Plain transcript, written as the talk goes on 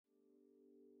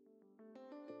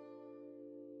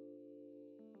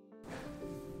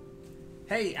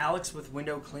Hey, Alex with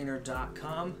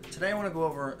windowcleaner.com. Today I want to go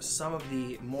over some of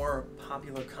the more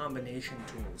popular combination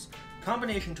tools.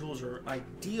 Combination tools are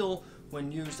ideal when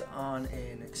used on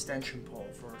an extension pole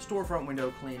for storefront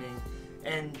window cleaning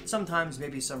and sometimes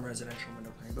maybe some residential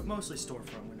window cleaning, but mostly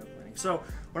storefront window cleaning. So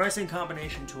when I say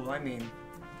combination tool, I mean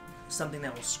something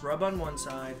that will scrub on one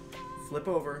side, flip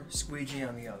over, squeegee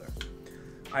on the other.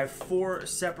 I have 4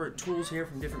 separate tools here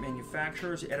from different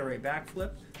manufacturers: the Ettore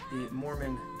Backflip, the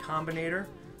Mormon Combinator,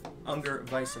 Unger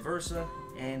Vice Versa,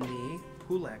 and the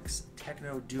Pulex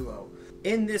Techno Duo.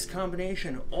 In this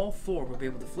combination, all 4 will be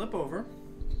able to flip over,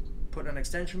 put on an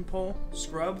extension pole,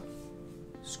 scrub,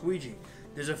 squeegee.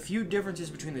 There's a few differences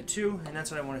between the two, and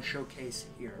that's what I want to showcase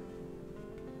here.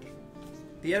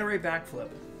 The Ettore Backflip,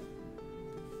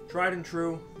 tried and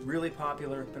true, really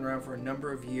popular, been around for a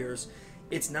number of years.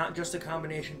 It's not just a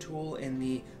combination tool in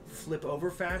the flip over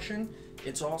fashion,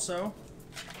 it's also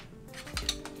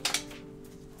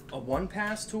a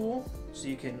one-pass tool, so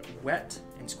you can wet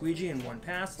and squeegee in one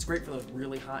pass. It's great for those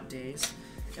really hot days.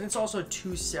 And it's also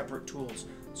 2 separate tools,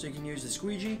 so you can use the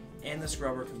squeegee and the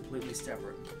scrubber completely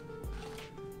separate.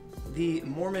 The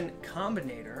Mormon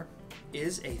Combinator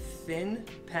is a thin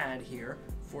pad here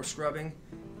for scrubbing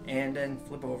and then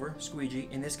flip over, squeegee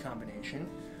in this combination.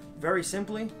 Very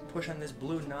simply, push on this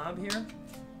blue knob here,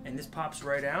 and this pops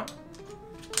right out.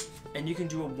 And you can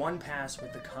do a one pass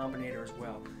with the Combinator as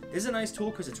well. This is a nice tool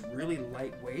because it's really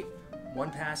lightweight. One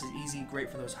pass is easy,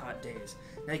 great for those hot days.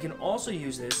 Now you can also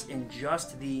use this in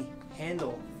just the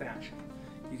handle fashion.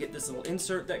 You get this little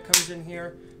insert that comes in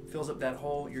here, fills up that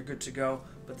hole, you're good to go.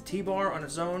 But the T-bar on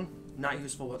its own, not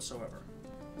useful whatsoever.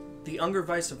 The Unger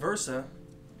Vice Versa,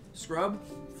 scrub,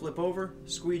 flip over,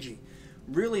 squeegee.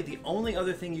 Really, the only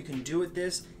other thing you can do with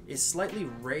this is slightly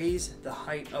raise the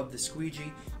height of the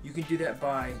squeegee. You can do that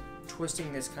by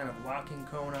twisting this kind of locking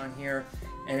cone on here,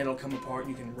 and it'll come apart.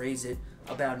 You can raise it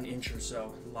about an inch or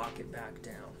so, lock it back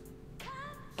down.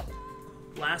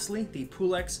 Lastly, the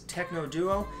Pulex Techno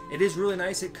Duo. It is really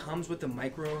nice. It comes with the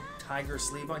micro tiger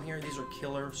sleeve on here. These are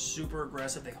killer, super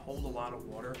aggressive. They hold a lot of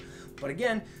water. But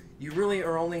again, you really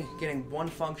are only getting one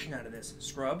function out of this: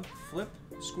 scrub, flip,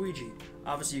 squeegee.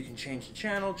 Obviously you can change the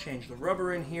channel, change the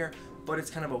rubber in here, but it's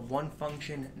kind of a one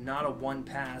function, not a one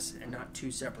pass, and not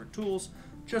 2 separate tools,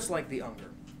 just like the Unger.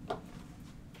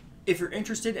 If you're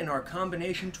interested in our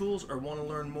combination tools or want to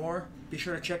learn more, be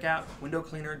sure to check out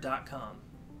windowcleaner.com.